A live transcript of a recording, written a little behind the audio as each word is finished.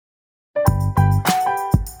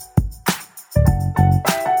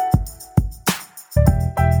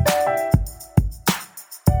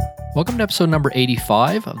Welcome to episode number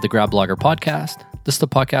 85 of the Grad Blogger podcast. This is the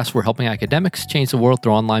podcast where we're helping academics change the world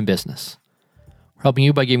through online business. We're helping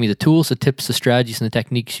you by giving you the tools, the tips, the strategies, and the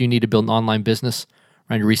techniques you need to build an online business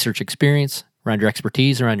around your research experience, around your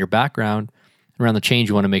expertise, around your background, and around the change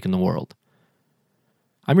you want to make in the world.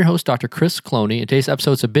 I'm your host, Dr. Chris Cloney, and today's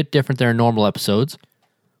episode is a bit different than our normal episodes.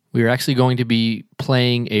 We are actually going to be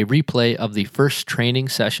playing a replay of the first training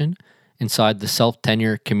session inside the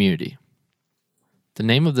self-tenure community. The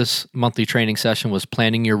name of this monthly training session was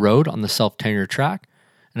Planning Your Road on the Self-Tenure Track,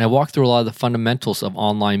 and I walked through a lot of the fundamentals of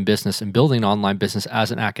online business and building an online business as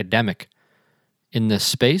an academic in this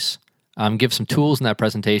space. Give some tools in that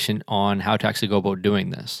presentation on how to actually go about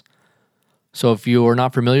doing this. So if you are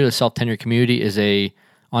not familiar, the Self-Tenure community is a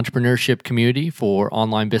entrepreneurship community for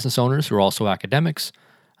online business owners who are also academics.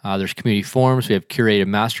 There's community forums. We have curated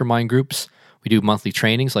mastermind groups. We do monthly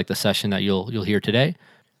trainings like the session that you'll hear today.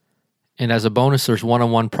 And as a bonus, there's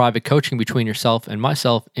one-on-one private coaching between yourself and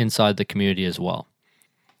myself inside the community as well.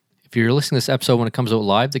 If you're listening to this episode when it comes out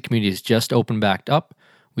live, the community is just opened back up.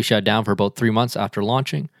 We shut down for about 3 months after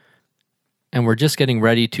launching. And we're just getting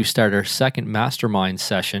ready to start our second mastermind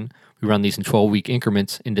session. We run these in 12-week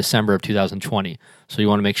increments in December of 2020. So you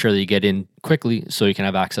want to make sure that you get in quickly so you can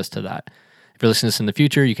have access to that. If you're listening to this in the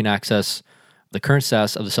future, you can access the current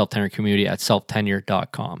status of the self-tenure community at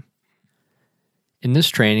selftenure.com. In this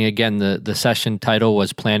training, again, the session title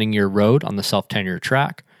was Planning Your Road on the Self-Tenure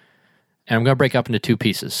Track. And I'm going to break up into two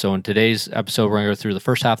pieces. So in today's episode, we're going to go through the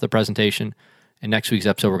first half of the presentation. And next week's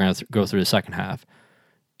episode, we're going to go through the second half.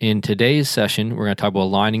 In today's session, we're going to talk about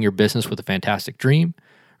aligning your business with a fantastic dream.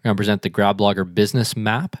 We're going to present the Grad Blogger Business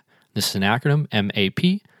Map. This is an acronym, MAP.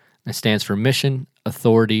 It stands for Mission,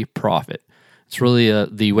 Authority, Profit. It's really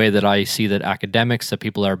the way that I see that academics, that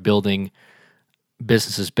people are building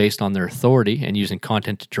businesses based on their authority and using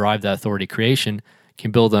content to drive that authority creation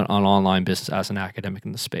can build an online business as an academic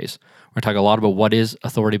in the space. We're going to talk a lot about what is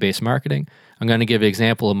authority-based marketing. I'm going to give an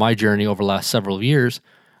example of my journey over the last several years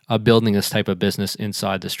of building this type of business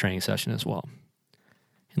inside this training session as well.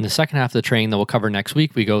 In the second half of the training that we'll cover next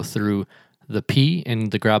week, we go through the P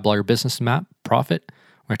in the Grad Blogger Business Map, profit.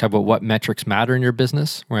 We're going to talk about what metrics matter in your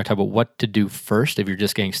business. We're going to talk about what to do first if you're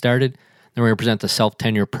just getting started. Then we're going to present the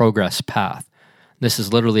self-tenure progress path. This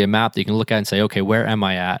is literally a map that you can look at and say, okay, where am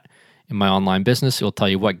I at in my online business? It'll tell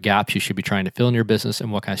you what gaps you should be trying to fill in your business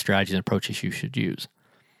and what kind of strategies and approaches you should use.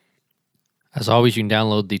 As always, you can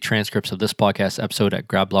download the transcripts of this podcast episode at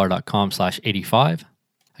gradblogger.com/85.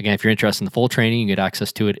 Again, if you're interested in the full training, you get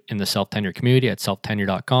access to it in the self-tenure community at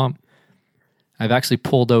selftenure.com. I've actually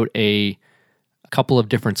pulled out a couple of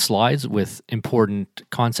different slides with important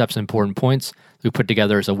concepts and important points we put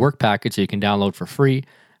together as a work package that you can download for free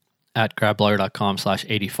at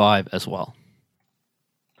gradblogger.com/85 as well.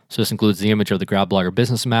 So this includes the image of the Grad Blogger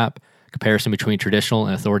Business Map, comparison between traditional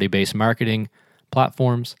and authority-based marketing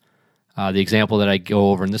platforms. The example that I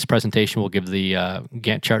go over in this presentation will give the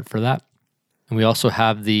Gantt chart for that. And we also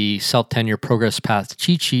have the Self-Tenure Progress Path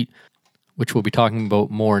cheat sheet, which we'll be talking about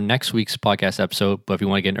more in next week's podcast episode. But if you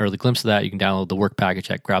want to get an early glimpse of that, you can download the work package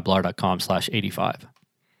at gradblogger.com/85.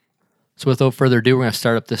 So without further ado, we're going to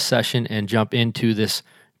start up this session and jump into this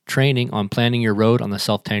training on planning your road on the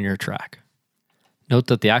self-tenure track. Note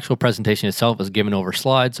that the actual presentation itself is given over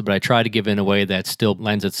slides, but I try to give it in a way that still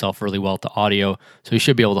lends itself really well to audio, so you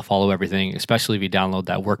should be able to follow everything, especially if you download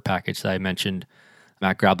that work package that I mentioned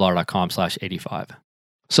at gradblogger.com/85.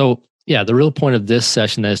 So yeah, the real point of this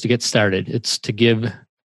session is to get started. It's to give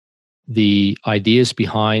the ideas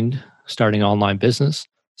behind starting an online business,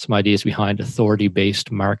 some ideas behind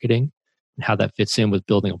authority-based marketing, and how that fits in with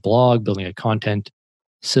building a blog, building a content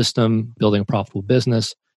system, building a profitable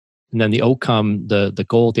business. And then the outcome, the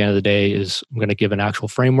goal at the end of the day is I'm going to give an actual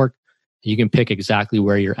framework. You can pick exactly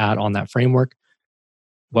where you're at on that framework,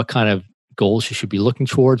 what kind of goals you should be looking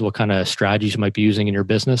towards, what kind of strategies you might be using in your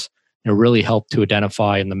business. And it'll really help to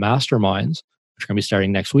identify in the masterminds, which are going to be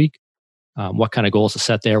starting next week, what kind of goals to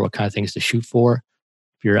set there, what kind of things to shoot for.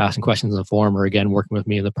 If you're asking questions in the forum or again, working with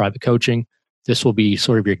me in the private coaching, this will be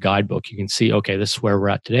sort of your guidebook. You can see, okay, this is where we're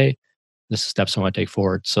at today. This is steps I want to take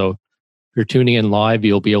forward. So if you're tuning in live,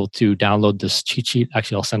 you'll be able to download this cheat sheet.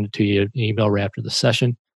 Actually, I'll send it to you in an email right after the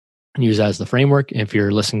session and use that as the framework. And if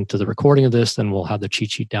you're listening to the recording of this, then we'll have the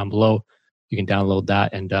cheat sheet down below. You can download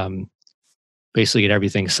that and basically get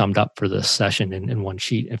everything summed up for this session in one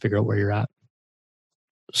sheet and figure out where you're at.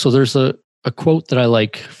 So there's a quote that I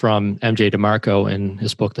like from MJ DeMarco in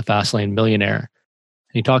his book, The Fast Lane Millionaire.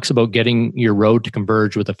 And he talks about getting your road to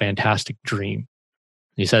converge with a fantastic dream.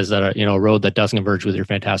 He says that a road that doesn't converge with your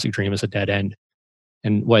fantastic dream is a dead end.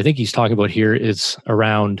 And what I think he's talking about here is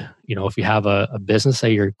around, if you have a business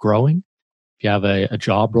that you're growing, if you have a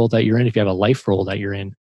job role that you're in, if you have a life role that you're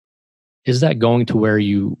in, is that going to where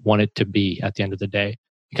you want it to be at the end of the day?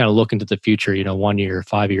 You kind of look into the future, 1 year,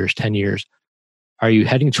 5 years, 10 years. Are you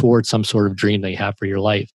heading towards some sort of dream that you have for your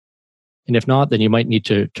life? And if not, then you might need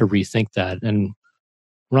to rethink that. And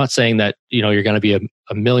we're not saying that, you're going to be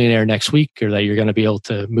a millionaire next week, or that you're going to be able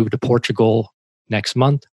to move to Portugal next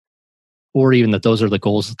month, or even that those are the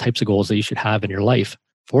goals, the types of goals that you should have in your life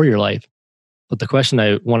for your life. But the question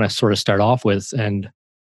I want to sort of start off with, and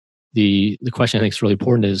the question I think is really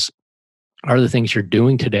important, is, are the things you're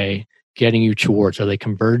doing today getting you towards, are they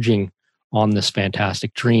converging on this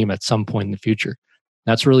fantastic dream at some point in the future?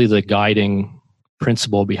 That's really the guiding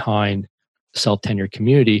principle behind the self-tenure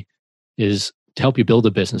community, is to help you build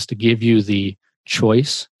a business, to give you the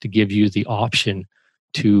choice, to give you the option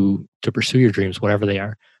to pursue your dreams, whatever they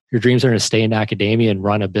are. Your dreams are to stay in academia and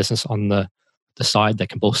run a business on the side that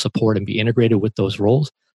can both support and be integrated with those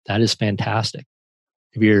roles. That is fantastic.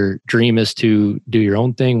 If your dream is to do your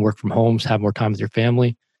own thing, work from home, have more time with your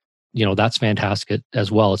family, that's fantastic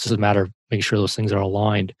as well. It's just a matter of making sure those things are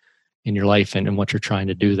aligned in your life and what you're trying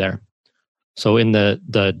to do there. So in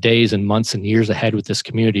the days and months and years ahead with this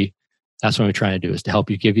community, that's what we're trying to do, is to help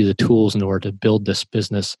you, give you the tools in order to build this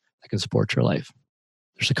business that can support your life.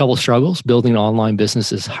 There's a couple of struggles. Building an online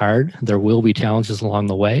business is hard. There will be challenges along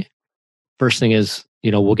the way. First thing is,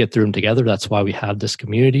 we'll get through them together. That's why we have this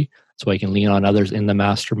community. That's why you can lean on others in the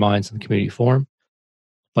masterminds and the community forum.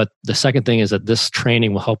 But the second thing is that this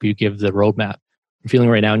training will help you give the roadmap. You're feeling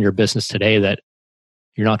right now in your business today that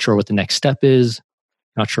you're not sure what the next step is,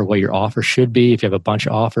 not sure what your offer should be. If you have a bunch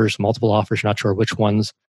of offers, multiple offers, you're not sure which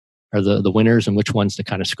ones are the winners and which ones to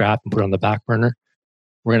kind of scrap and put on the back burner.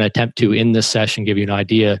 We're going to attempt to, in this session, give you an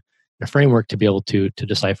idea, a framework to be able to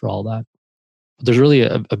decipher all that. But there's really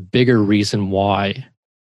a bigger reason why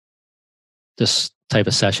this type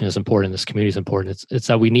of session is important, this community is important. It's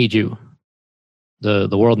that we need you. The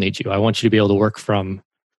world needs you. I want you to be able to work from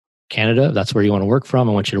Canada. That's where you want to work from.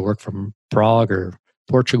 I want you to work from Prague or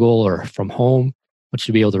Portugal or from home. I want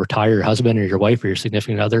you to be able to retire your husband or your wife or your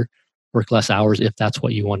significant other, work less hours if that's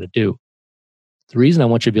what you want to do. The reason I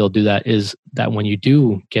want you to be able to do that is that when you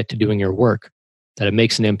do get to doing your work, that it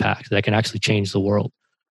makes an impact, that can actually change the world.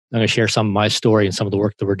 I'm going to share some of my story and some of the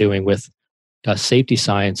work that we're doing with Safety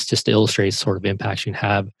Science, just to illustrate sort of impacts you can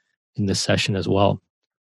have in this session as well.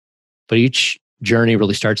 But each journey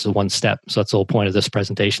really starts with one step. So that's the whole point of this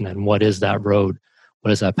presentation. And what is that road?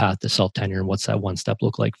 What is that path to self-tenure? And what's that one step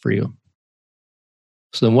look like for you?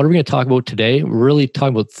 So then what are we going to talk about today? We're really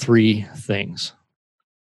talking about three things.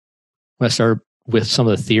 I'm going to start with some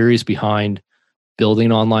of the theories behind building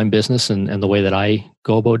an online business and the way that I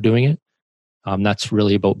go about doing it. That's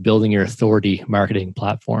really about building your authority marketing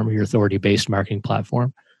platform, your authority-based marketing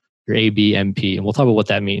platform, your ABMP. And we'll talk about what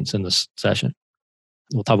that means in this session.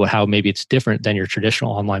 We'll talk about how maybe it's different than your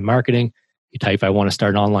traditional online marketing. You type, I want to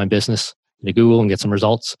start an online business into Google and get some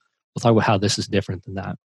results. We'll talk about how this is different than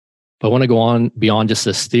that. But I want to go on beyond just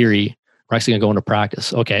this theory. We're actually going to go into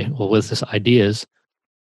practice. Okay, well, with this ideas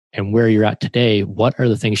and where you're at today, what are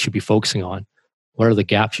the things you should be focusing on? What are the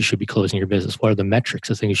gaps you should be closing in your business? What are the metrics,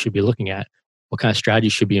 the things you should be looking at? What kind of strategy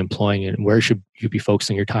you should be employing, and where should you be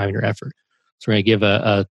focusing your time and your effort? So we're going to give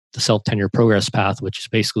the self-tenure progress path, which is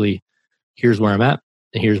basically, here's where I'm at,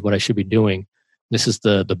 and here's what I should be doing. This is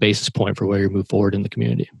the basis point for where you move forward in the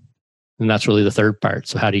community. And that's really the third part.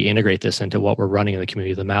 So how do you integrate this into what we're running in the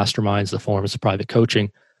community, the masterminds, the forums, the private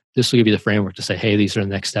coaching? This will give you the framework to say, hey, these are the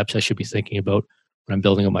next steps I should be thinking about when I'm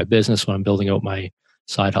building out my business, when I'm building out my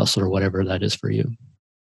side hustle, or whatever that is for you.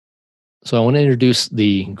 So I want to introduce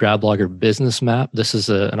the GradBlogger business map. This is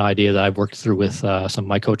an idea that I've worked through with some of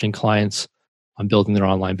my coaching clients on building their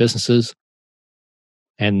online businesses.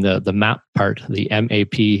 And the MAP part, the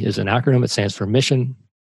MAP, is an acronym. It stands for mission,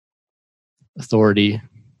 authority,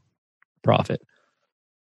 profit.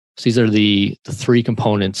 So these are the three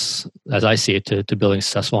components, as I see it, to building a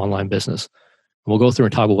successful online business. And we'll go through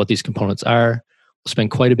and talk about what these components are. We'll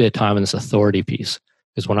spend quite a bit of time on this authority piece,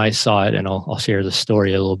 because when I saw it, and I'll share the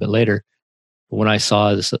story a little bit later, but when I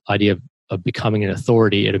saw this idea of becoming an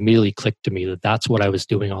authority, it immediately clicked to me that that's what I was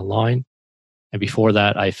doing online. And before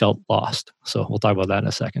that, I felt lost. So we'll talk about that in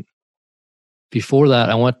a second. Before that,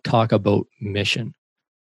 I want to talk about mission.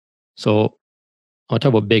 So I want to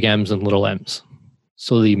talk about big M's and little M's.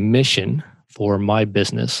 So the mission for my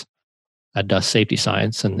business at Dust Safety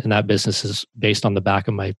Science, and that business is based on the back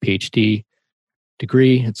of my PhD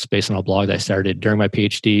degree. It's based on a blog that I started during my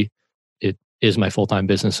PhD. It is my full-time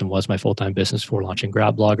business and was my full-time business for launching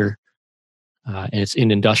GradBlogger. and it's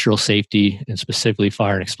in industrial safety and specifically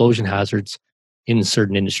fire and explosion hazards in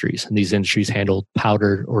certain industries. And these industries handle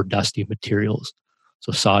powdered or dusty materials.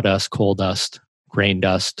 So sawdust, coal dust, grain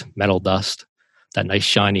dust, metal dust, that nice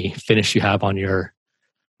shiny finish you have on your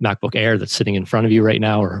MacBook Air that's sitting in front of you right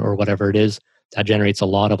now, or whatever it is, that generates a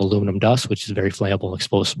lot of aluminum dust, which is very flammable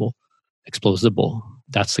and explosible.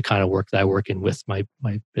 That's the kind of work that I work in with my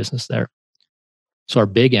business there. So our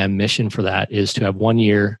big M mission for that is to have 1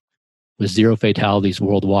 year with 0 fatalities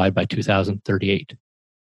worldwide by 2038.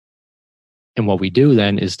 And what we do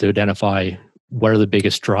then is to identify what are the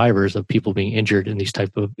biggest drivers of people being injured in these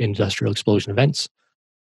type of industrial explosion events.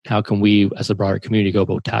 How can we, as a broader community, go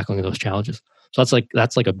about tackling those challenges? So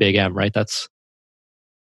that's like a big M, right? That's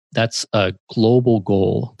a global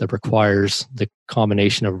goal that requires the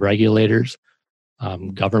combination of regulators,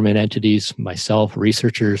 government entities, myself,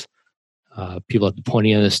 researchers, people at the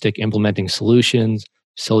pointy end of the stick implementing solutions,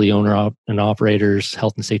 facility owner and operators,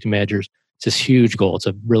 health and safety managers. It's this huge goal. It's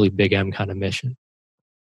a really big M kind of mission.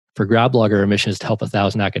 For GradBlogger, our mission is to help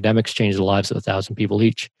 1,000 academics change the lives of 1,000 people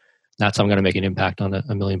each. That's how I'm going to make an impact on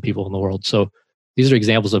a million people in the world. So these are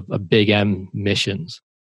examples of big M missions.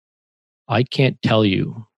 I can't tell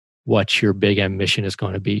you what your big M mission is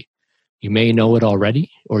going to be. You may know it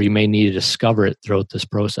already, or you may need to discover it throughout this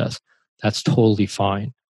process. That's totally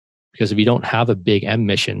fine. Because if you don't have a big M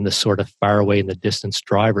mission, this sort of far away in the distance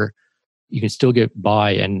driver, you can still get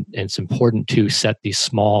by, and it's important to set these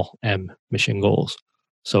small M mission goals.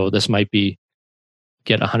 So this might be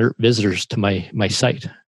get 100 visitors to my site,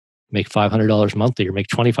 make $500 monthly, or make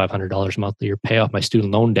 $2,500 monthly, or pay off my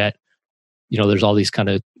student loan debt. There's all these kind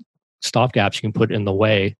of stopgaps you can put in the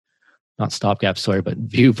way, not stopgaps, sorry, but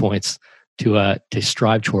viewpoints to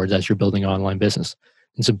strive towards as you're building an online business.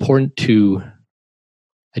 It's important to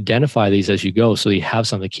identify these as you go so you have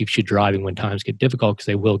something that keeps you driving when times get difficult, because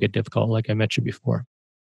they will get difficult, like I mentioned before.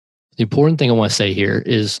 The important thing I want to say here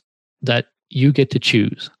is that you get to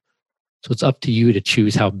choose. So it's up to you to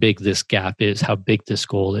choose how big this gap is, how big this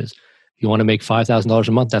goal is. If you want to make $5,000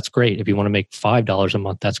 a month, that's great. If you want to make $5 a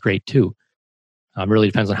month, that's great too. Really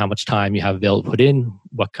depends on how much time you have available to put in,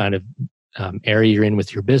 what kind of area you're in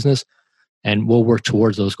with your business, and we'll work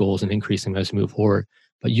towards those goals and increase them as we move forward.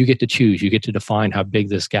 But you get to choose. You get to define how big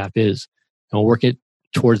this gap is, and we'll work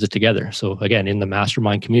towards it together. So again, in the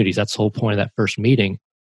mastermind communities, that's the whole point of that first meeting,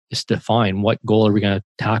 is to define what goal are we going to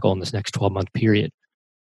tackle in this next 12-month period.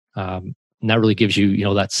 And that really gives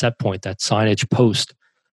you, that set point, that signage post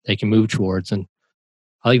they can move towards. And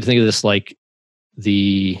I like to think of this like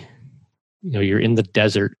you're in the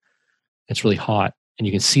desert, it's really hot, and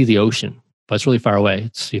you can see the ocean, but it's really far away.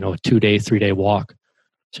 It's, a 2-day, 3-day walk.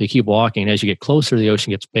 So you keep walking, and as you get closer, the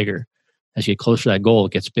ocean gets bigger. As you get closer to that goal,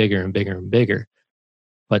 it gets bigger and bigger and bigger.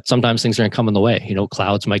 But sometimes things are going to come in the way.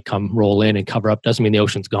 Clouds might roll in and cover up. Doesn't mean the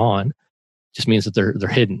ocean's gone. It just means that they're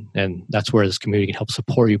hidden. And that's where this community can help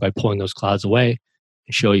support you by pulling those clouds away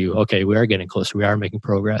and show you, okay, we are getting closer. We are making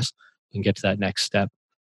progress. We can get to that next step.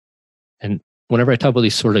 And whenever I talk about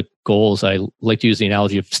these sort of goals, I like to use the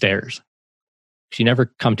analogy of stairs. You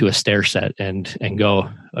never come to a stair set and go,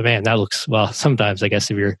 oh man, that looks, well, sometimes I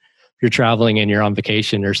guess if you're traveling and you're on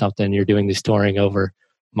vacation or something, you're doing this touring over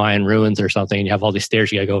Mayan ruins or something, and you have all these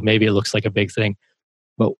stairs, you gotta go, maybe it looks like a big thing.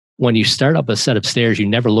 But when you start up a set of stairs, you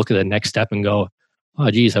never look at the next step and go,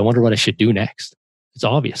 oh geez, I wonder what I should do next. It's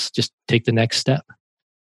obvious. Just take the next step.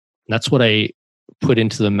 And that's what I put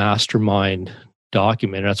into the mastermind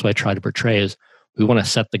document. That's what I try to portray is we want to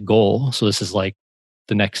set the goal. So this is like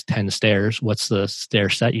the next 10 stairs. What's the stair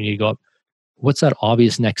set you need to go up? What's that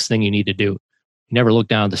obvious next thing you need to do? You never look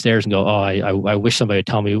down the stairs and go, oh, I wish somebody would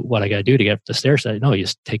tell me what I got to do to get up the stair set. No, you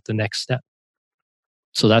just take the next step.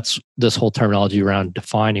 So that's this whole terminology around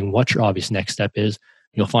defining what your obvious next step is.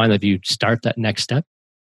 You'll find that if you start that next step,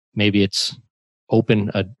 maybe it's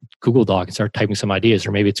open a Google Doc and start typing some ideas,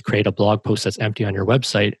 or maybe it's create a blog post that's empty on your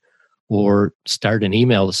website, or start an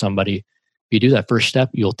email to somebody. If you do that first step,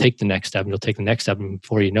 you'll take the next step, and you'll take the next step, and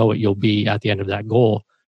before you know it, you'll be at the end of that goal.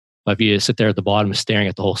 But if you sit there at the bottom staring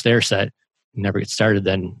at the whole stair set and never get started,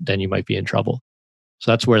 then you might be in trouble.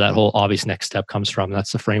 So that's where that whole obvious next step comes from.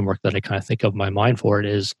 That's the framework that I kind of think of my mind for it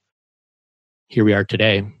is, here we are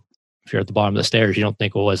today. If you're at the bottom of the stairs, you don't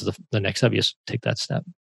think, well, what's the next step? You just take that step.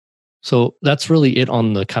 So that's really it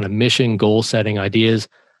on the kind of mission, goal setting ideas.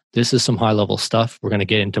 This is some high level stuff. We're going to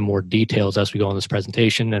get into more details as we go on this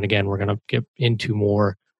presentation. And again, we're going to get into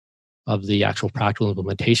more of the actual practical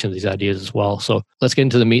implementation of these ideas as well. So let's get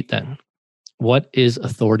into the meat then. What is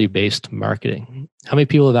authority-based marketing? How many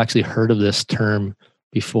people have actually heard of this term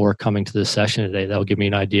before coming to this session today? That will give me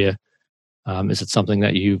an idea. Is it something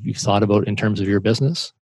that you've thought about in terms of your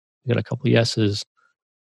business? We got a couple yeses.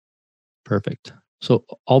 Perfect. So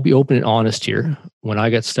I'll be open and honest here. When I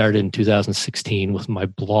got started in 2016 with my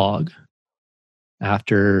blog,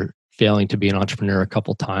 after failing to be an entrepreneur a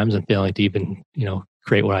couple times and failing to even,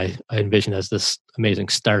 create what I envisioned as this amazing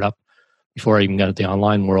startup before I even got into the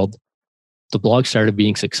online world, the blog started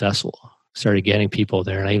being successful, started getting people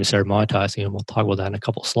there, and I even started monetizing, and we'll talk about that in a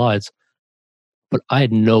couple slides. But I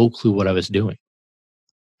had no clue what I was doing.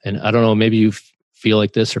 And I don't know, maybe you feel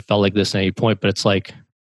like this or felt like this at any point, but it's like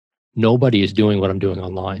nobody is doing what I'm doing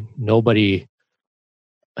online. Nobody,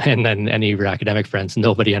 and then any of your academic friends,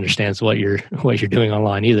 nobody understands what you're doing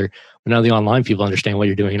online either. But now the online people understand what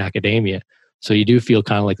you're doing in academia. So you do feel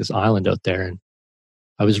kind of like this island out there. And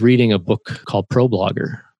I was reading a book called Pro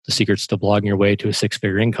Blogger, The Secrets to Blogging Your Way to a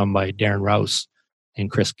Six-Figure Income by Darren Rowse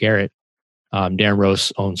and Chris Garrett. Darren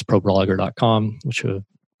Rowse owns ProBlogger.com, which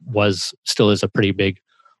still is a pretty big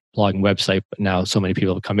blogging website, but now so many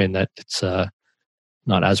people have come in that it's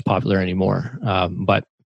not as popular anymore. But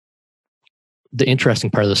the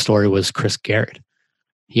interesting part of the story was Chris Garrett.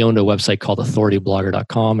 He owned a website called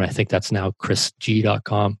authorityblogger.com, and I think that's now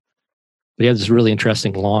chrisg.com. But he had this really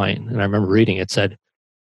interesting line, and I remember reading it. It said,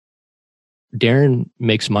 Darren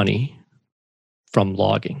makes money from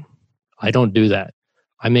blogging. I don't do that.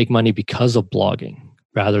 I make money because of blogging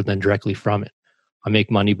rather than directly from it. I make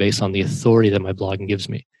money based on the authority that my blogging gives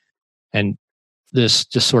me. And this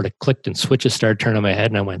just sort of clicked and switches started turning in my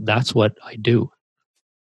head. And I went, that's what I do.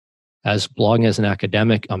 As blogging as an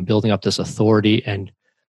academic, I'm building up this authority and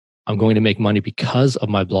I'm going to make money because of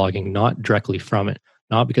my blogging, not directly from it.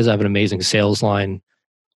 Not because I have an amazing sales line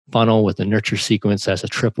funnel with a nurture sequence as a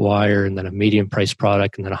tripwire and then a medium price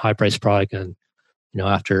product and then a high price product. And,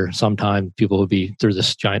 after some time, people will be through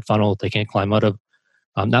this giant funnel they can't climb out of.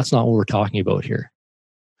 That's not what we're talking about here.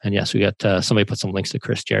 And yes, we got somebody put some links to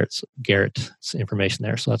Chris Garrett's information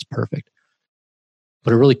there. So that's perfect.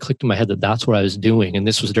 But it really clicked in my head that that's what I was doing. And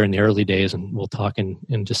this was during the early days. And we'll talk in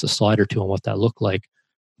just a slide or two on what that looked like.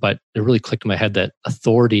 But it really clicked in my head that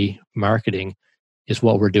authority marketing is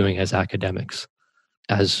what we're doing as academics,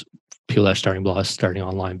 as people that are starting blogs, starting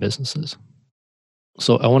online businesses.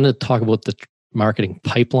 So I want to talk about the marketing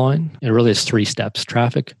pipeline. It really has 3 steps: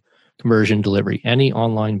 traffic, conversion, delivery. Any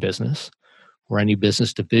online business or any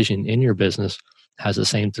business division in your business has the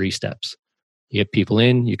same 3 steps. You get people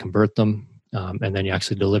in, you convert them, and then you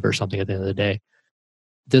actually deliver something at the end of the day.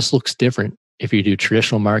 This looks different if you do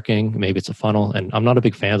traditional marketing. Maybe it's a funnel. And I'm not a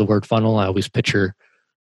big fan of the word funnel. I always picture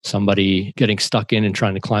somebody getting stuck in and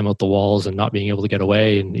trying to climb out the walls and not being able to get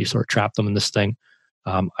away, and you sort of trap them in this thing.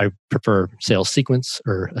 I prefer sales sequence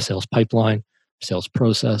or a sales pipeline, sales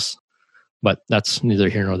process, but that's neither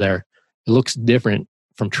here nor there. It looks different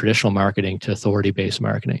from traditional marketing to authority-based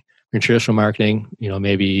marketing. In traditional marketing,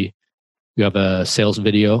 maybe you have a sales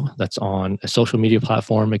video that's on a social media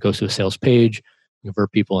platform. It goes to a sales page, you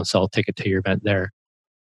convert people and sell a ticket to your event there.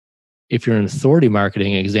 If you're in authority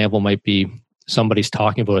marketing, an example might be somebody's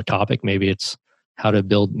talking about a topic. Maybe it's how to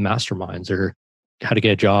build masterminds or how to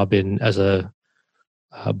get a job as a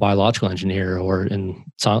biological engineer or in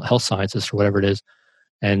health sciences or whatever it is.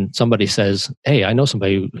 And somebody says, hey, I know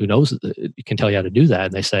somebody who knows, can tell you how to do that.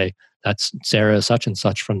 And they say, that's Sarah such and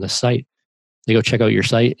such from the site. They go check out your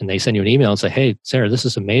site and they send you an email and say, hey, Sarah, this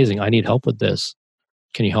is amazing. I need help with this.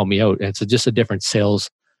 Can you help me out? And it's just a different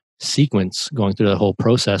sales sequence going through the whole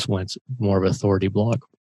process when it's more of an authority blog.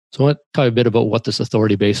 So I want to talk a bit about what this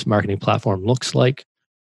authority-based marketing platform looks like.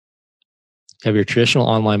 You have your traditional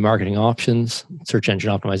online marketing options, search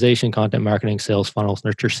engine optimization, content marketing, sales funnels,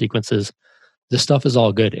 nurture sequences. This stuff is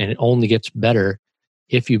all good, and it only gets better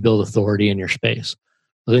if you build authority in your space.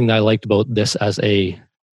 The thing that I liked about this as a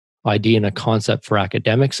idea and a concept for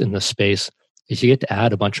academics in this space is you get to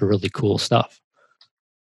add a bunch of really cool stuff.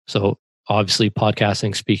 So obviously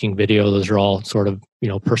podcasting, speaking, video, those are all sort of,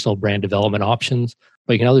 personal brand development options,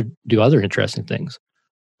 but you can do other interesting things.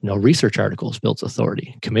 Research articles builds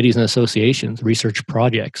authority, committees and associations, research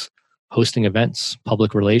projects, hosting events,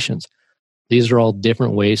 public relations. These are all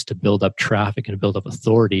different ways to build up traffic and build up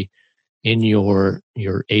authority in your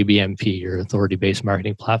ABMP, your authority-based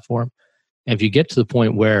marketing platform. And if you get to the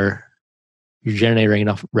point where you're generating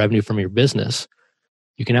enough revenue from your business,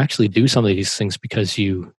 you can actually do some of these things because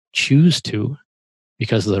you choose to,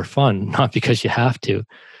 because they're fun, not because you have to.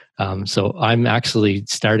 So I'm actually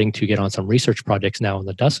starting to get on some research projects now in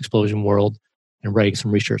the dust explosion world and writing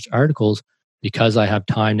some research articles because I have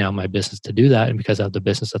time now in my business to do that, and because I have the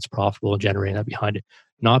business that's profitable and generating that behind it.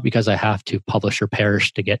 Not because I have to publish or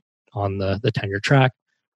perish to get on the tenure track,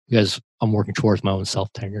 because I'm working towards my own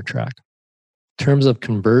self-tenure track. In terms of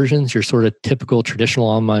conversions, your sort of typical traditional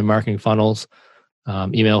online marketing funnels,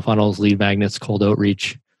 email funnels, lead magnets, cold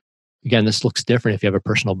outreach. Again, this looks different if you have a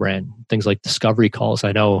personal brand. Things like discovery calls.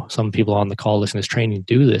 I know some people on the call listening to this training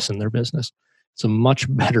do this in their business. It's a much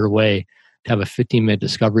better way to have a 15-minute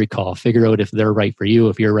discovery call, figure out if they're right for you,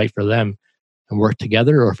 if you're right for them, and work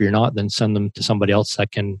together. Or if you're not, then send them to somebody else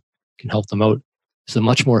that can help them out. It's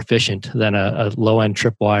much more efficient than a low-end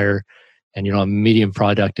tripwire and a medium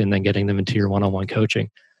product and then getting them into your one-on-one coaching.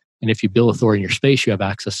 And if you build authority in your space, you have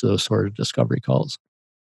access to those sort of discovery calls.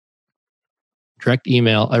 Direct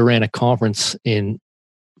email. I ran a conference in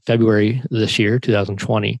February this year,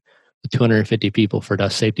 2020, with 250 people for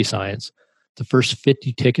dust safety science. The first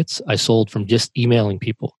 50 tickets I sold from just emailing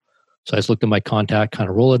people. So I just looked at my contact kind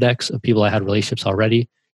of Rolodex of people I had relationships already.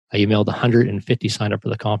 I emailed 150 signed up for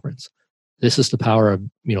the conference. This is the power of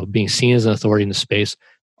being seen as an authority in the space,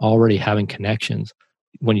 already having connections.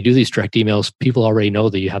 When you do these direct emails, people already know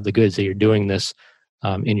that you have the goods, that you're doing this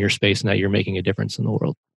in your space and that you're making a difference in the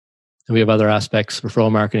world. And we have other aspects,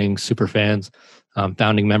 referral marketing, super fans,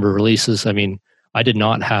 founding member releases. I mean, I did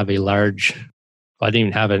not have I didn't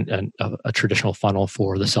even have a traditional funnel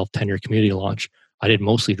for the self-tenure community launch. I did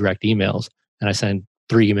mostly direct emails, and I sent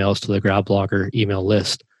 3 emails to the Grab Blogger email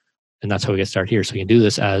list. And that's how we get started here. So you can do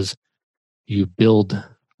this as you build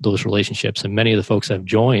those relationships. And many of the folks that have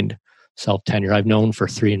joined self-tenure, I've known for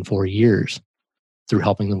 3 and 4 years through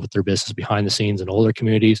helping them with their business behind the scenes in older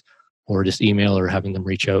communities, or just email or having them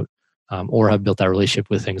reach out, or have built that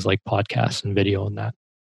relationship with things like podcasts and video and that.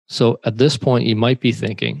 So at this point, you might be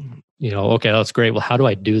thinking, okay, that's great. Well, how do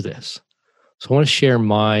I do this? So I want to share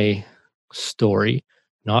my story,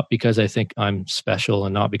 not because I think I'm special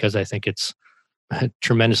and not because I think it's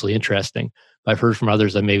tremendously interesting. But I've heard from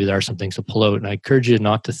others that maybe there are some things to pull out. And I encourage you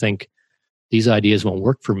not to think these ideas won't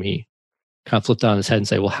work for me. Kind of flip that on its head and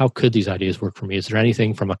say, well, how could these ideas work for me? Is there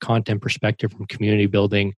anything from a content perspective, from community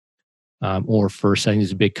building, or for setting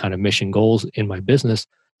these big kind of mission goals in my business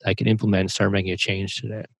that I can implement and start making a change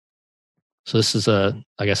today? So this is a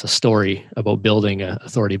story about building an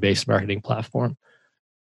authority-based marketing platform.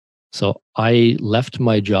 So I left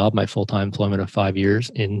my job, my full-time employment of 5 years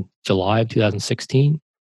in July of 2016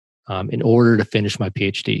 in order to finish my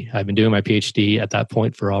PhD. I've been doing my PhD at that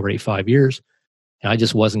point for already 5 years, and I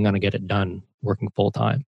just wasn't going to get it done working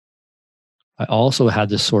full-time. I also had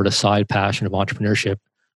this sort of side passion of entrepreneurship,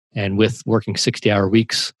 and with working 60-hour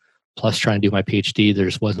weeks plus trying to do my PhD, there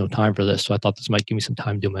just was no time for this. So I thought this might give me some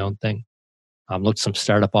time to do my own thing. Looked at some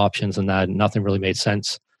startup options and that, and nothing really made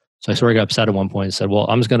sense. So I sort of got upset at one point and said, well,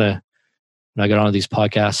 I'm just going to, I got on these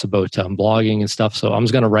podcasts about blogging and stuff. So I'm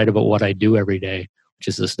just going to write about what I do every day, which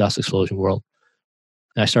is this dust explosion world.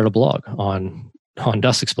 And I started a blog on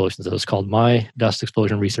dust explosions. It was called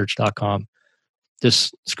mydustexplosionresearch.com.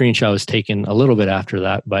 This screenshot was taken a little bit after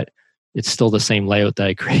that, but it's still the same layout that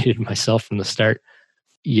I created myself from the start.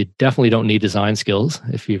 You definitely don't need design skills.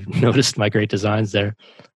 If you've noticed my great designs there,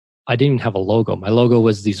 I didn't even have a logo. My logo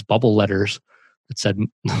was these bubble letters that said,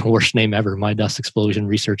 worst name ever,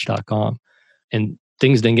 mydustexplosionresearch.com. And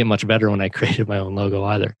things didn't get much better when I created my own logo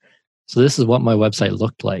either. So this is what my website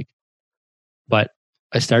looked like. But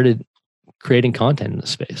I started creating content in the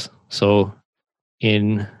space. So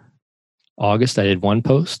in August, I did 1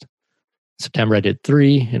 post. In September, I did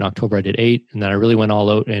 3. In October, I did 8. And then I really went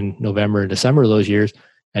all out in November and December of those years.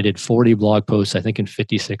 I did 40 blog posts, I think, in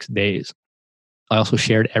 56 days. I also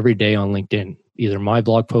shared every day on LinkedIn, either my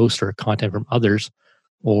blog post or content from others,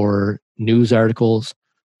 or news articles.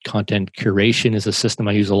 Content curation is a system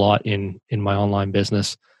I use a lot in my online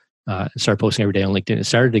business. I started posting every day on LinkedIn. It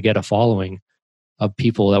started to get a following of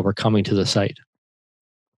people that were coming to the site.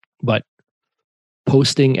 But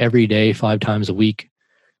posting every day 5 times a week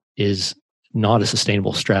is not a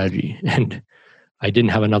sustainable strategy. And I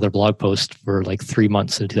didn't have another blog post for like 3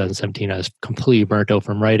 months in 2017. I was completely burnt out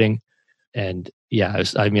from writing. And yeah, I was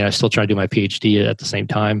still trying to do my PhD at the same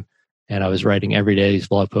time. And I was writing every day these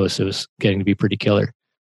blog posts. It was getting to be pretty killer.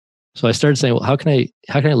 So I started saying, well, how can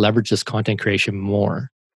I leverage this content creation more?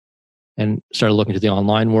 And started looking to the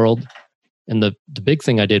online world. And the big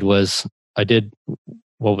thing I did was I did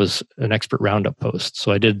what was an expert roundup post.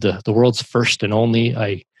 So I did the world's first and only,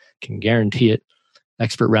 I can guarantee it,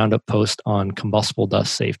 expert roundup post on combustible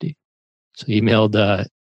dust safety. So I emailed,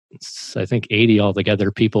 I think 80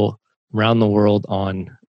 altogether people around the world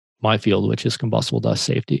on my field, which is combustible dust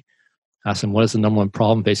safety. Asked them, what is the number 1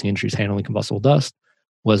 problem facing industries handling combustible dust?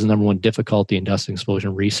 What is the number 1 difficulty in dust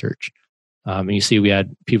explosion research? And you see we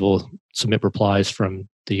had people submit replies from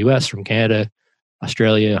the US, from Canada,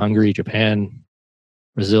 Australia, Hungary, Japan,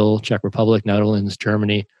 Brazil, Czech Republic, Netherlands,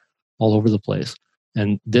 Germany, all over the place.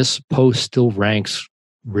 And this post still ranks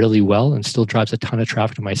really well and still drives a ton of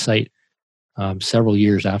traffic to my site several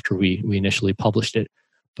years after we initially published it.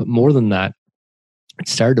 But more than that, it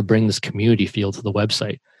started to bring this community feel to the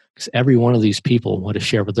website, because every one of these people wanted to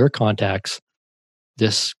share with their contacts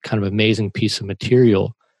this kind of amazing piece of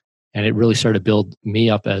material. And it really started to build me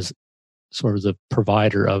up as sort of the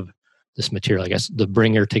provider of this material, I guess, the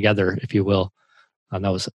bringer together, if you will. That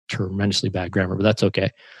was tremendously bad grammar, but that's okay.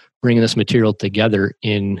 Bringing this material together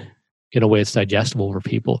in a way that's digestible for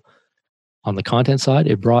people. On the content side,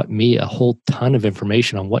 it brought me a whole ton of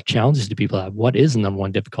information on what challenges do people have, what is the number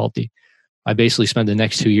one difficulty. I basically spent the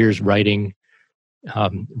next 2 years writing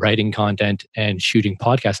content and shooting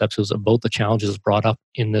podcast episodes of both the challenges brought up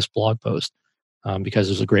in this blog post, because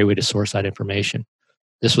it was a great way to source that information.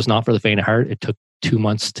 This was not for the faint of heart. It took 2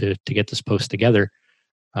 months to get this post together,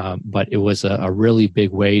 but it was a really big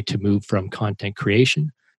way to move from content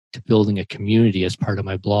creation to building a community as part of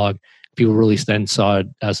my blog. People really then saw it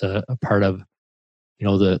as a part of,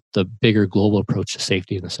 the bigger global approach to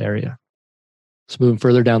safety in this area. So moving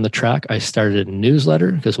further down the track, I started a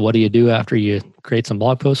newsletter, because what do you do after you create some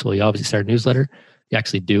blog posts? Well, you obviously start a newsletter. You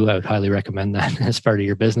actually do. I would highly recommend that as part of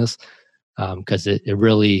your business, because it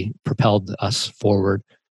really propelled us forward.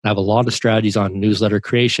 I have a lot of strategies on newsletter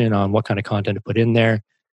creation, on what kind of content to put in there,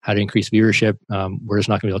 how to increase viewership. We're just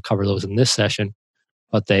not going to be able to cover those in this session,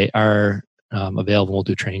 but they are available. We'll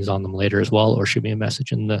do trainings on them later as well, or shoot me a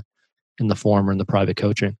message in the forum or in the private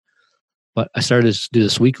coaching. But I started to do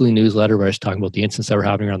this weekly newsletter where I was talking about the incidents that were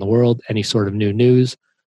happening around the world, any sort of new news.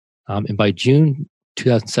 And by June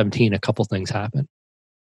 2017, a couple things happened.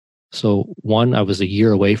 So one, I was a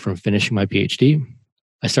year away from finishing my PhD.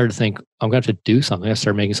 I started to think, I'm going to have to do something. I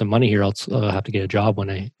started making some money here. I'll have to get a job when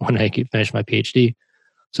I finish my PhD.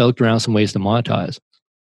 So I looked around some ways to monetize.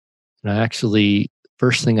 And I actually,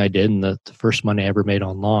 first thing I did, and the first money I ever made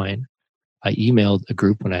online, I emailed a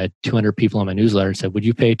group when I had 200 people on my newsletter and said, would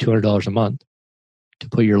you pay $200 a month to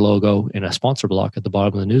put your logo in a sponsor block at the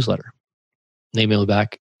bottom of the newsletter? And they emailed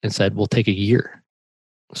back and said, we'll take a year.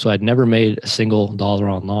 So I'd never made a single dollar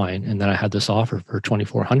online. And then I had this offer for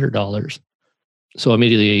 $2,400. So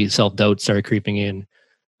immediately self-doubt started creeping in.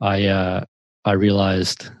 I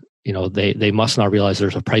realized, they must not realize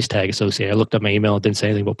there's a price tag associated. I looked up my email. It didn't say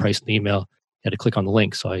anything about price in the email. You had to click on the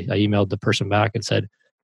link. So I emailed the person back and said,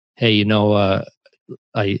 hey, I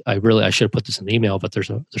should have put this in the email, but there's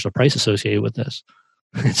a price associated with this.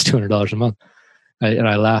 It's $200 a month. And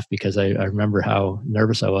I laughed because I remember how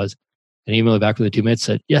nervous I was. And emailed back within 2 minutes,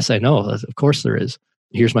 said, yes, I know. Of course there is.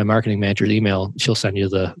 Here's my marketing manager's email. She'll send you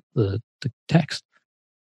the text.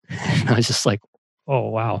 And I was just like, oh,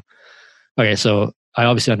 wow. Okay, so I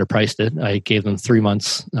obviously underpriced it. I gave them 3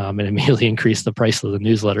 months and immediately increased the price of the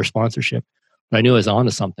newsletter sponsorship. But I knew I was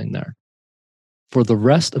onto something there. For the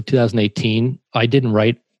rest of 2018, I didn't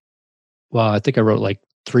write, I think I wrote like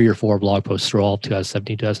 3 or 4 blog posts through all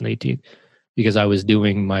 2017, 2018, because I was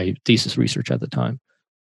doing my thesis research at the time.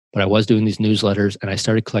 But I was doing these newsletters, and I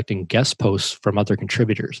started collecting guest posts from other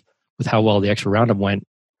contributors. With how well the extra roundup went,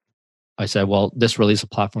 I said, well, this really is a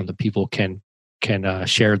platform that people can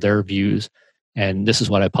share their views. And this is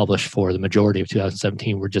what I published for the majority of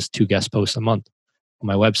 2017, were just 2 guest posts a month on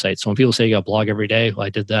my website. So when people say you got to blog every day, well, I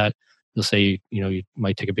did that. They'll say, you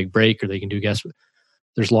might take a big break, or they can do guests.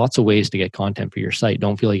 There's lots of ways to get content for your site.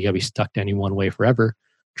 Don't feel like you got to be stuck to any one way forever.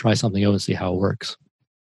 Try something out and see how it works.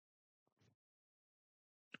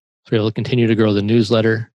 So we'll continue to grow the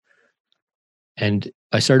newsletter. And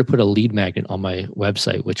I started to put a lead magnet on my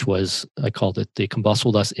website, which was, I called it the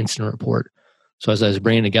Combustible Dust Incident Report. So as I was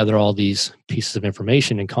bringing together all these pieces of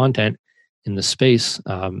information and content in the space,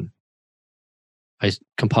 I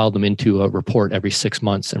compiled them into a report every 6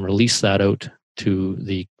 months and released that out to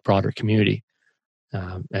the broader community.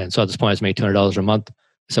 And so at this point, I was making $200 a month.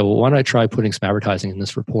 So why don't I try putting some advertising in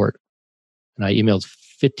this report? And I emailed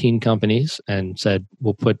 15 companies and said,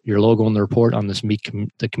 we'll put your logo in the report on this Meet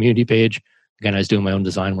the Community page. Again, I was doing my own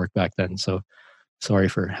design work back then, so sorry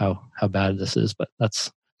for how bad this is, but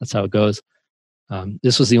that's how it goes.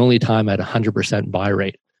 This was the only time I had 100% buy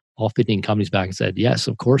rate. All 15 companies back and said, yes,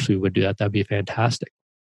 of course we would do that. That'd be fantastic.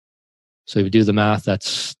 So if you do the math,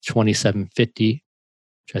 that's $2,750,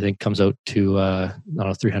 which I think comes out to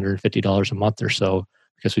 $350 a month or so,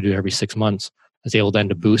 because we do it every 6 months. I was able then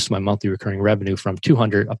to boost my monthly recurring revenue from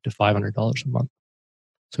 $200 up to $500 a month.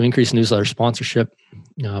 So increased newsletter sponsorship.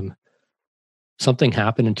 Something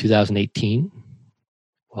happened in 2018.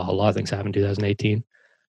 Well, a lot of things happened in 2018.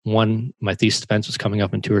 One, my thesis defense was coming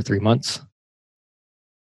up in 2 or 3 months.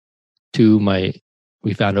 2,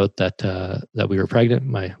 we found out that we were pregnant.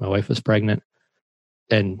 My wife was pregnant.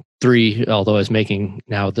 And 3, although I was making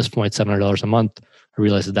now at this point $700 a month, I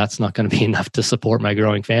realized that that's not going to be enough to support my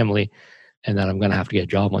growing family. and then I'm going to have to get a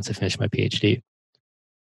job once I finish my PhD.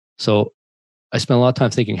 So I spent a lot of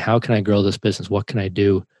time thinking, how can I grow this business? What can I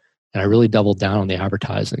do? And I really doubled down on the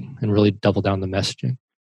advertising and really doubled down the messaging.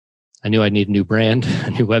 I knew I'd need a new brand,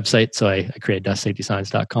 a new website, so I created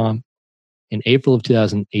dustsafetyscience.com. In April of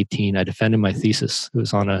 2018, I defended my thesis. It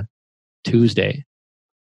was on a Tuesday.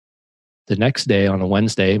 The next day, on a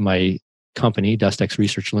Wednesday, my company, DustX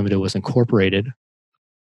Research Limited, was incorporated.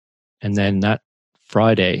 And then that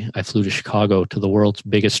Friday, I flew to Chicago to the world's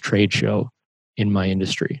biggest trade show in my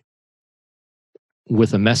industry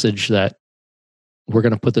with a message that we're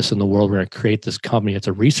going to put this in the world. We're going to create this company. It's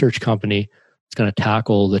a research company. It's going to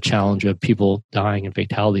tackle the challenge of people dying and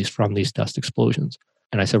fatalities from these dust explosions.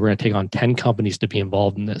 And I said, we're going to take on 10 companies to be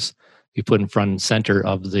involved in this. We put in front and center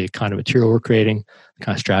of the kind of material we're creating, the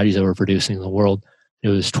kind of strategies that we're producing in the world. It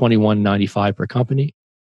was $21.95 per company.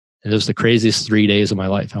 And it was the craziest 3 days of my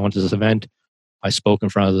life. I went to this event. I spoke in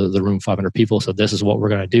front of the room, 500 people. So this is what we're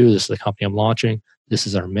going to do. This is the company I'm launching. This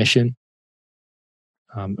is our mission.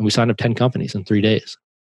 And we signed up 10 companies in 3 days.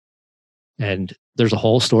 And there's a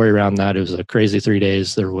whole story around that. It was a crazy 3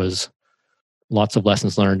 days. There was lots of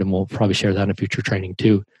lessons learned, and we'll probably share that in future training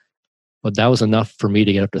too. But that was enough for me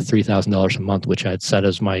to get up to $3,000 a month, which I had set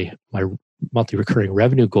as my monthly recurring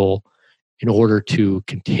revenue goal in order to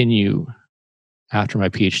continue after my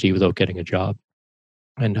PhD without getting a job.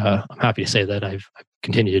 And I'm happy to say that I've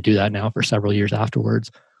continued to do that now for several years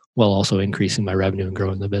afterwards, while also increasing my revenue and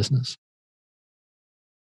growing the business.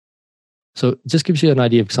 So it just gives you an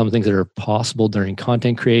idea of some things that are possible during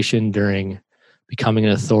content creation, during becoming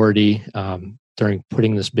an authority, during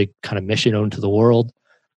putting this big kind of mission out into the world.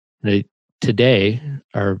 Today,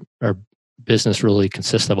 our business really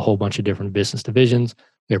consists of a whole bunch of different business divisions.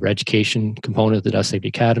 We have our education component of the Dust Safety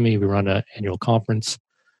Academy. We run an annual conference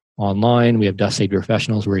online. We have Dust Safety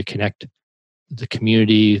Professionals, where we connect the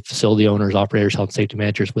community, facility owners, operators, health and safety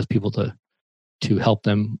managers with people to help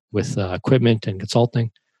them with equipment and consulting.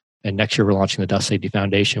 And next year, we're launching the Dust Safety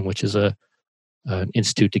Foundation, which is an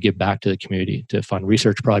institute to give back to the community, to fund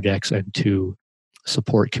research projects and to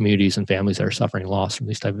support communities and families that are suffering loss from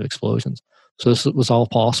these type of explosions. So this was all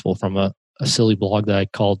possible from a silly blog that I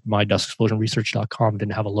called mydustexplosionresearch.com,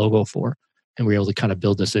 didn't have a logo for. And we were able to kind of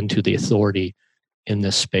build this into the authority in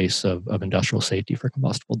this space of industrial safety for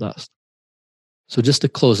combustible dust. So just to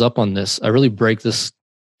close up on this, I really break this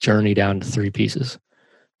journey down to 3 pieces.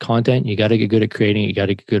 Content, you got to get good at creating. You got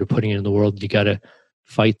to get good at putting it in the world. You got to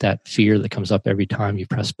fight that fear that comes up every time you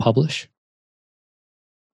press publish.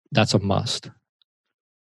 That's a must.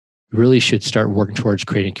 You really should start working towards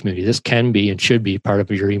creating community. This can be and should be part of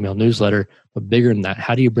your email newsletter, but bigger than that,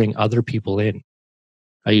 how do you bring other people in?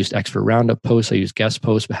 I used expert roundup posts, I used guest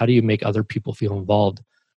posts, but how do you make other people feel involved?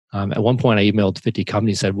 At one point, I emailed 50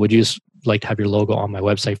 companies, said, would you just like to have your logo on my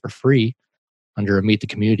website for free under a Meet the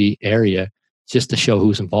Community area, just to show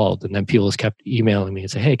who's involved? And then people just kept emailing me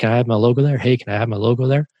and say, hey, can I have my logo there? Hey, can I have my logo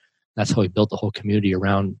there? That's how we built the whole community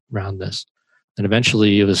around this. And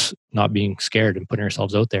eventually it was not being scared and putting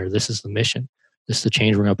ourselves out there. This is the mission. This is the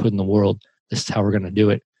change we're going to put in the world. This is how we're going to do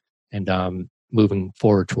it. And moving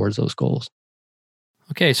forward towards those goals.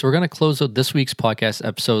 Okay, so we're going to close out this week's podcast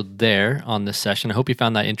episode there on this session. I hope you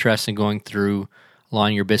found that interesting, going through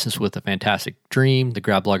aligning your business with a fantastic dream, the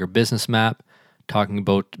Grab Blogger business map, talking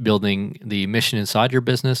about building the mission inside your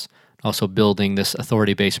business, also building this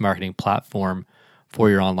authority-based marketing platform for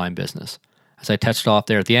your online business. As I touched off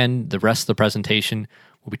there at the end, the rest of the presentation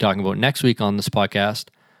we'll be talking about next week on this podcast.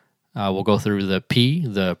 We'll go through the P,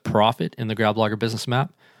 the profit in the Grab Blogger business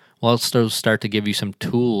map. We'll also start to give you some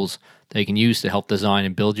tools that you can use to help design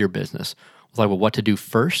and build your business. We'll talk about what to do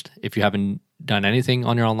first if you haven't done anything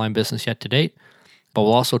on your online business yet to date. But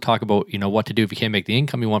we'll also talk about, what to do if you can't make the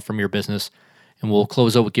income you want from your business. And we'll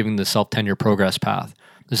close out with giving the self-tenure progress path.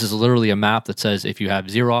 This is literally a map that says if you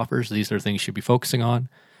have 0 offers, these are things you should be focusing on.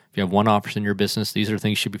 If you have 1 offer in your business, these are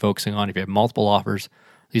things you should be focusing on. If you have multiple offers,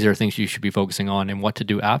 these are things you should be focusing on, and what to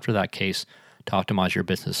do after that case to optimize your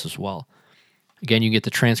business as well. Again, you can get the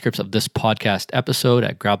transcripts of this podcast episode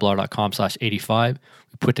at grabblogger.com/85.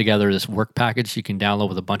 We put together this work package you can download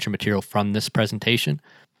with a bunch of material from this presentation,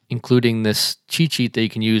 including this cheat sheet that you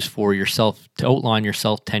can use for yourself to outline your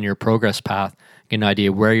self-tenure progress path, get an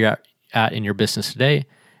idea where you're at in your business today,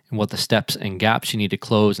 and what the steps and gaps you need to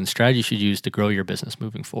close and strategies you should use to grow your business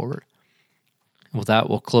moving forward. And with that,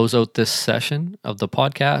 we'll close out this session of the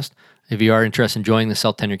podcast. If you are interested in joining the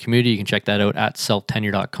self-tenure community, you can check that out at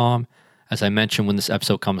selftenure.com. As I mentioned, when this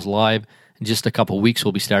episode comes live, in just a couple of weeks,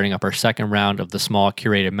 we'll be starting up our second round of the small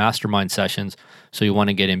curated mastermind sessions, so you want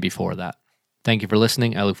to get in before that. Thank you for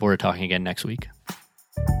listening. I look forward to talking again next week.